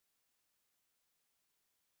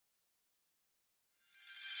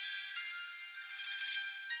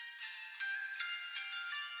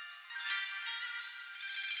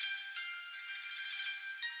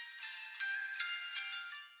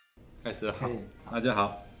开始好，大家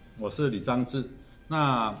好，我是李章志。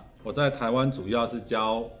那我在台湾主要是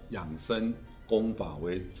教养生功法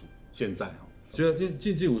为主。现在觉得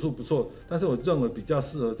竞技武术不错，但是我认为比较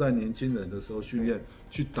适合在年轻人的时候训练，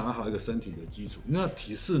去打好一个身体的基础。因为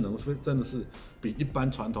体适能真的是比一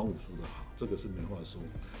般传统武术的好，这个是没话说。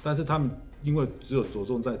但是他们因为只有着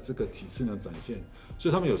重在这个体适能展现，所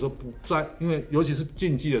以他们有时候不在，因为尤其是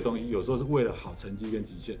竞技的东西，有时候是为了好成绩跟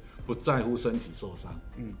极限，不在乎身体受伤。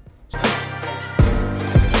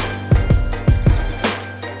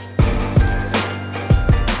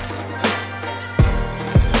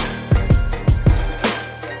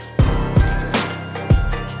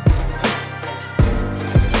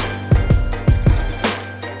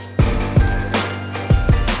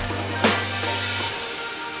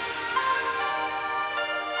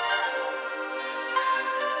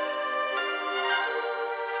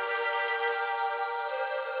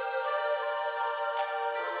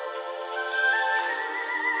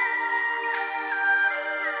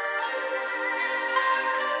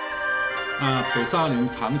北少林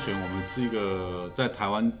长拳，我们是一个在台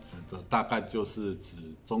湾指的，大概就是指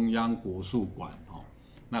中央国术馆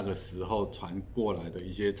那个时候传过来的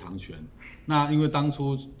一些长拳。那因为当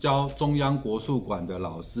初教中央国术馆的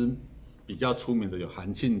老师比较出名的有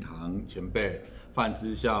韩庆堂前辈、范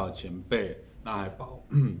之孝前辈，那还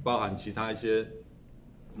包含其他一些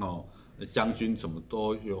将军什么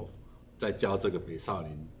都有在教这个北少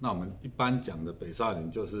林。那我们一般讲的北少林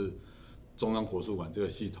就是中央国术馆这个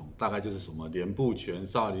系统，大概就是什么连步拳、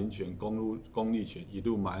少林拳、功力拳、一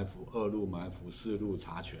路埋伏、二路埋伏、四路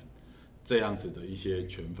查拳这样子的一些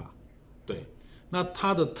拳法。对，那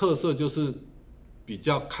它的特色就是比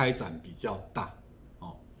较开展比较大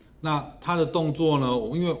那它的动作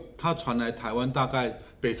呢，因为它传来台湾，大概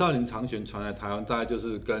北少林长拳传来台湾，大概就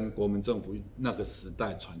是跟国民政府那个时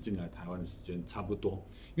代传进来台湾的时间差不多。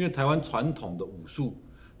因为台湾传统的武术，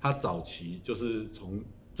它早期就是从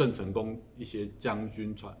郑成功一些将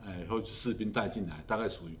军或士兵带进来，大概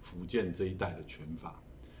属于福建这一带的拳法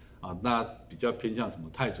那比较偏向什么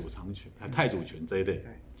太祖长拳、太祖拳这一类。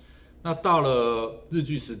那到了日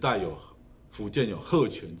据时代，福建有鹤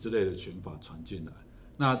拳之类的拳法传进来。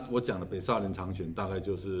那我讲的北少林长拳，大概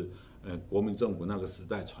就是国民政府那个时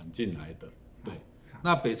代传进来的。对，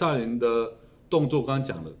那北少林的动作刚刚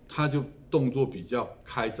讲了，它就动作比较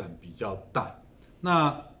开展比较大。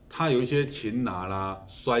那它有一些擒拿啦、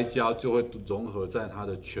摔跤，就会融合在它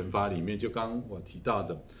的拳法里面。就刚刚我提到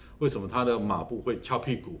的，为什么它的马步会翘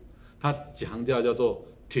屁股？它强调叫做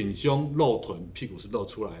挺胸露臀，屁股是露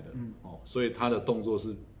出来的。所以它的动作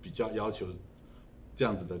是比较要求这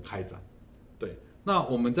样子的开展。对，那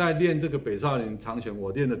我们在练这个北少林长拳，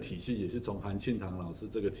我练的体系也是从韩庆堂老师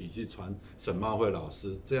这个体系传沈茂慧老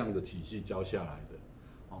师这样的体系教下来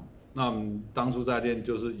的。那我们当初在练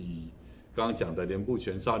就是以刚刚讲的连步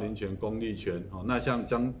拳、少林拳、功力拳那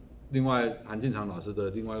像另外韩庆堂老师的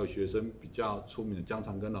另外一个学生比较出名的江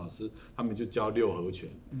长庚老师，他们就教六合拳。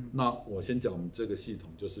那我先讲我们这个系统，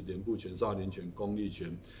就是连步拳、少林拳、功力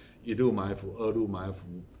拳、一路埋伏、二路埋伏、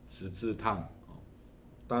十字趟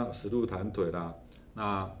当然十路弹腿啦，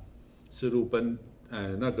那四路奔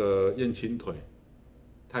那个燕青腿、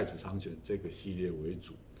太祖长拳这个系列为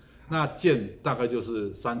主。那剑大概就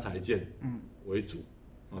是三才剑为主。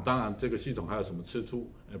当然，这个系统还有什么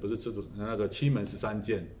不是赤兔，那个七门13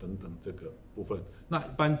剑等等这个部分。那一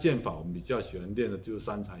般剑法我们比较喜欢练的就是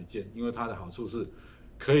三才剑，因为它的好处是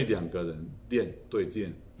可以2个人练对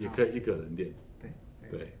练，也可以1个人练。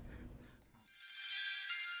对。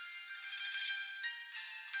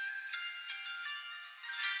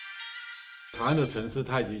台湾的陈氏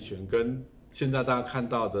太极拳跟现在大家看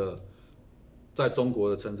到的在中国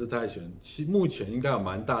的陈氏太极拳，其目前应该有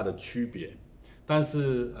蛮大的区别。但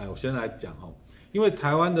是，我先来讲因为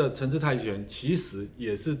台湾的陈氏太极拳其实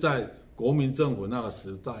也是在国民政府那个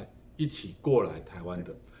时代一起过来台湾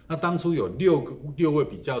的。那当初有六位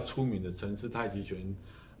比较出名的陈氏太极拳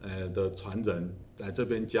的传人来这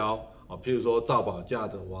边教譬如说赵宝驾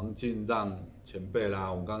的王进让前辈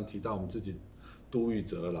啦，我们刚刚提到我们自己杜玉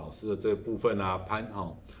哲老师的这个部分啊，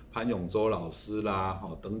潘永洲老师啦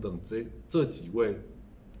等等这几位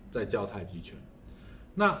在教太极拳。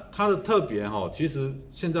那它的特别其实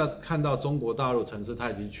现在看到中国大陆陈氏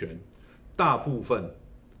太极拳，大部分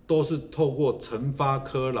都是透过陈发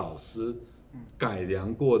科老师改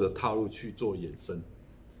良过的套路去做衍生。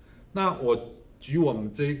那我举我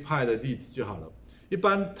们这一派的例子就好了。一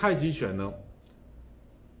般太极拳呢，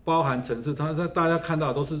包含陈氏，大家看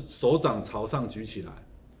到都是手掌朝上举起来，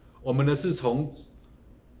我们的是从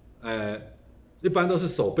一般都是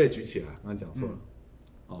手背举起来，刚刚讲错了。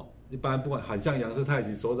一般不管很像杨氏太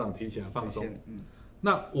极，手掌提起来放松。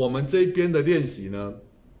那我们这边的练习呢，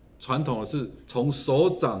传统的是从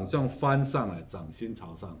手掌这样翻上来，掌心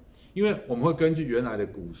朝上，因为我们会根据原来的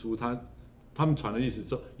古书，他们传的意思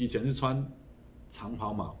说，以前是穿长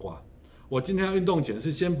袍马褂，我今天要运动前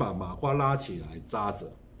是先把马褂拉起来扎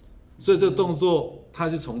着，所以这个动作它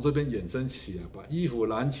就从这边衍生起来，把衣服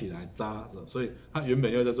揽起来扎着，所以它原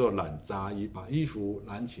本又叫做揽扎衣，把衣服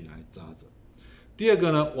揽起来扎着。第二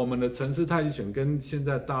个呢，我们的陈氏太极拳跟现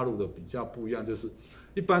在大陆的比较不一样，就是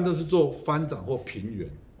一般都是做翻掌或平圆，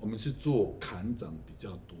我们是做砍掌比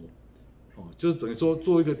较多。就是等于说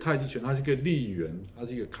做一个太极拳，它是一个立圆，它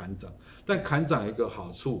是一个砍掌，但砍掌有一个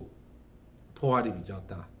好处，破坏力比较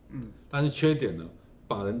大，但是缺点呢，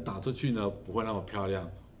把人打出去呢不会那么漂亮。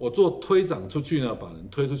我做推掌出去呢，把人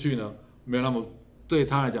推出去呢，没有那么对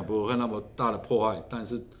他来讲不会那么大的破坏，但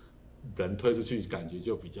是人推出去感觉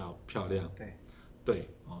就比较漂亮。对，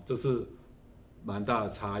这是蛮大的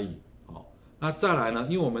差异。那再来呢，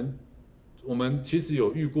因为我们其实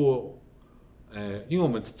有遇过，因为我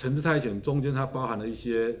们陈氏太极拳中间它包含了一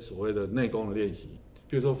些所谓的内功的练习，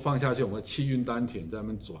比如说放下去，我们气运丹田在那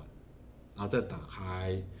边转，然后再打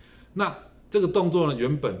开。那这个动作呢，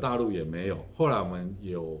原本大陆也没有，后来我们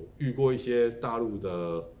有遇过一些大陆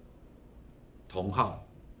的同好，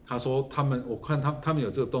他说我看他们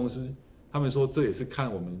有这个东西。他们说这也是看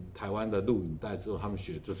我们台湾的录影带之后他们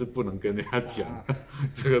学，只是不能跟人家讲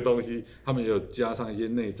这个东西，他们也有加上一些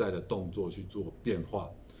内在的动作去做变化。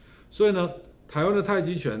所以呢，台湾的太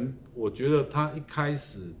极拳，我觉得它一开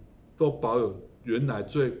始都保有原来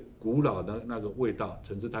最古老的那个味道，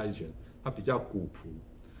陈氏太极拳它比较古朴，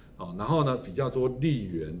然后呢比较多立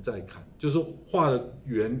圆在砍，就是画的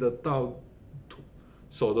圆的到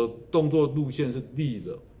手的动作路线是立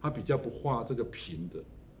的，它比较不画这个平的。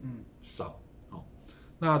少。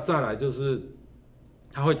那再来就是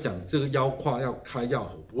他会讲这个腰胯要开要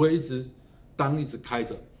合，不会一直开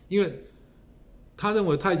着，因为他认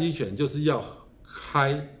为太极拳就是要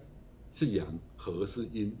开是阳，合是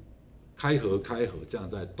阴，开合这样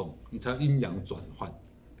在动，你才阴阳转换。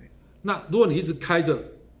那如果你一直开着，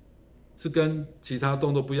是跟其他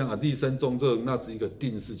动作不一样啊，立身中这那是一个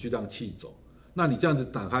定式去让气走，那你这样子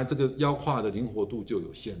打开这个腰胯的灵活度就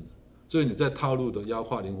有限了。所以你在套路的腰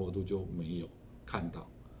胯灵活度就没有看到，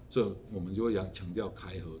所以我们就会强调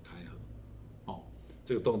开合，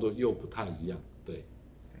这个动作又不太一样，对。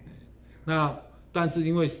那但是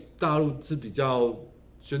因为大陆是比较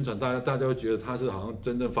宣传，大家会觉得它是好像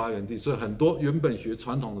真正发源地，所以很多原本学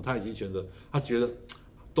传统的太极拳的，他觉得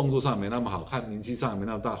动作上没那么好看，名气上也没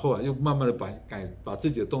那么大，后来又慢慢的把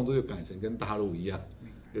自己的动作又改成跟大陆一样，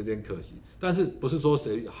有点可惜。但是不是说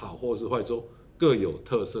谁好或是坏，说各有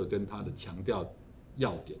特色，跟它的强调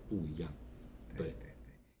要点不一样，对。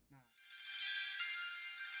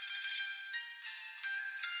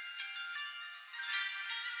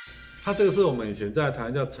他这个是我们以前在台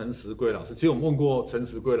湾叫陈时贵老师，其实我们问过陈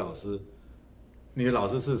时贵老师，你的老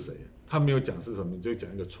师是谁？他没有讲是什么，你就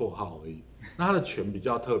讲一个绰号而已。那他的拳比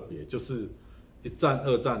较特别，就是一战、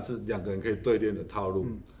二战是两个人可以对练的套路，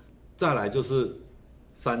再来就是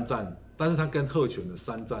三战，但是他跟鹤拳的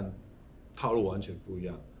三战套路完全不一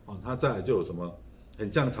样他再来就有什么很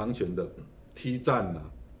像长拳的踢战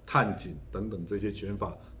探颈等等这些拳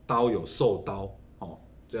法，刀有瘦刀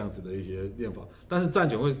这样子的一些练法。但是战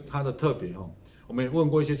拳会它的特别我们也问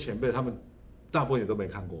过一些前辈，他们大部分也都没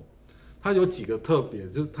看过。它有几个特别，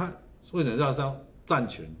就是它为什么叫上战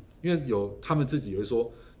拳？因为他们自己会说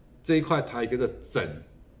这一块抬一个枕，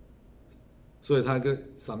所以它一个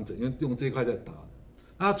上枕，因为用这一块在打。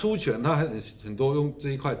那出拳它很多用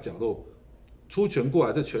这一块角落出拳过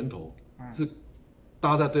来，这拳头是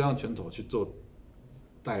搭在对方拳头去做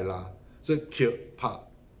带拉，所以 kill 怕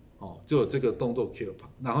就有这个动作 kill 怕，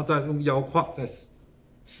然后再用腰胯再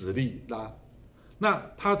使力拉。那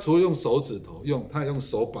他除了用手指头他也用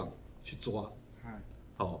手膀去抓，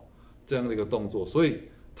这样的一个动作，所以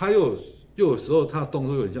他又有时候他的动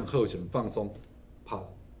作有点像鹤拳放松，啪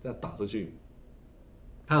再打出去，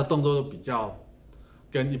他的动作都比较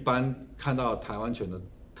跟一般看到台湾拳的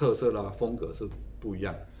特色风格是不一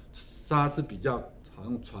样，它是比较好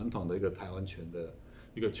像传统的一个台湾拳的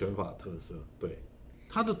一个拳法特色。对，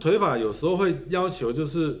他的腿法有时候会要求就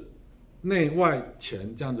是内外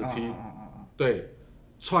前这样子踢，对，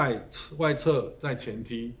踹外侧在前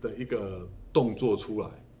踢的一个动作出来。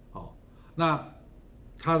那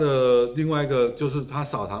他的另外一个就是他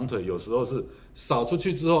扫堂腿，有时候是扫出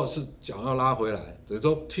去之后是脚要拉回来，等于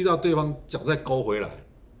说踢到对方脚再勾回来，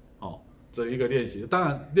这一个练习。当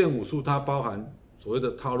然练武术它包含所谓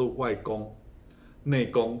的套路外功、内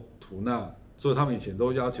功、吐纳，所以他们以前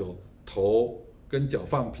都要求头跟脚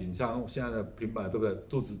放平，像现在的平板对不对？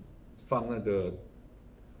肚子放那个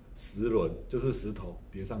石轮，就是石头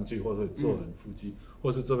叠上去，或者做人腹肌，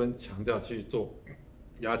或是这边强调去做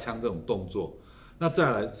压枪这种动作。那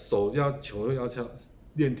再来手球要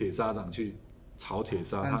练铁砂掌去炒铁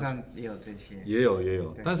砂，山上也有这些，也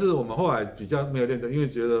有，但是我们后来比较没有练的，因为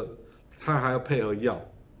觉得它还要配合药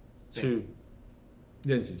去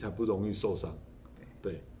练习，才不容易受伤。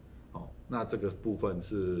对，那这个部分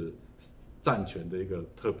是战拳的一个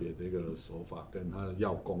特别的一个手法，跟它的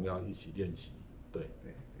药功要一起练习。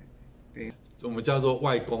对，我们叫做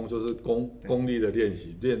外功，就是功力的练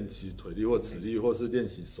习，练习腿力或指力，或是练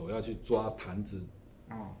习手要去抓坛子，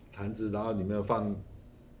坛子，然后里面放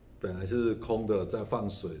本来是空的，再放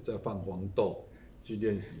水，再放黄豆，去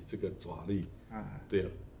练习这个爪力。对，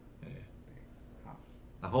好。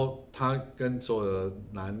然后它跟所有的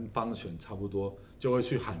南方拳差不多，就会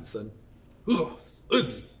去喊声，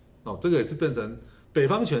这个也是变成北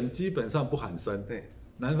方拳基本上不喊声，对，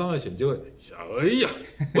南方的拳就会哎呀，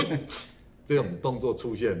这种动作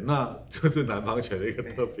出现，那就是南方拳的一个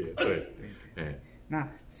特别。对，那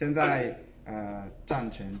现在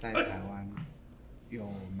战拳在台湾有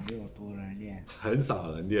没有多人练？很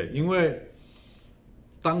少人练，因为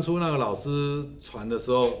当初那个老师传的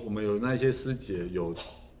时候，我们有那些师姐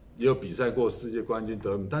也有比赛过世界冠军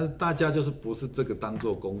得名，但是大家就是不是这个当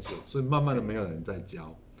做工作，所以慢慢的没有人在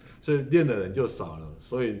教，所以练的人就少了，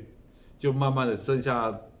所以就慢慢的剩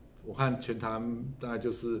下，我看全台大概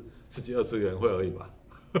就是10几20个人会而已吧，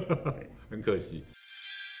很可惜。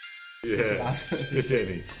谢谢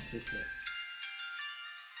你，谢谢。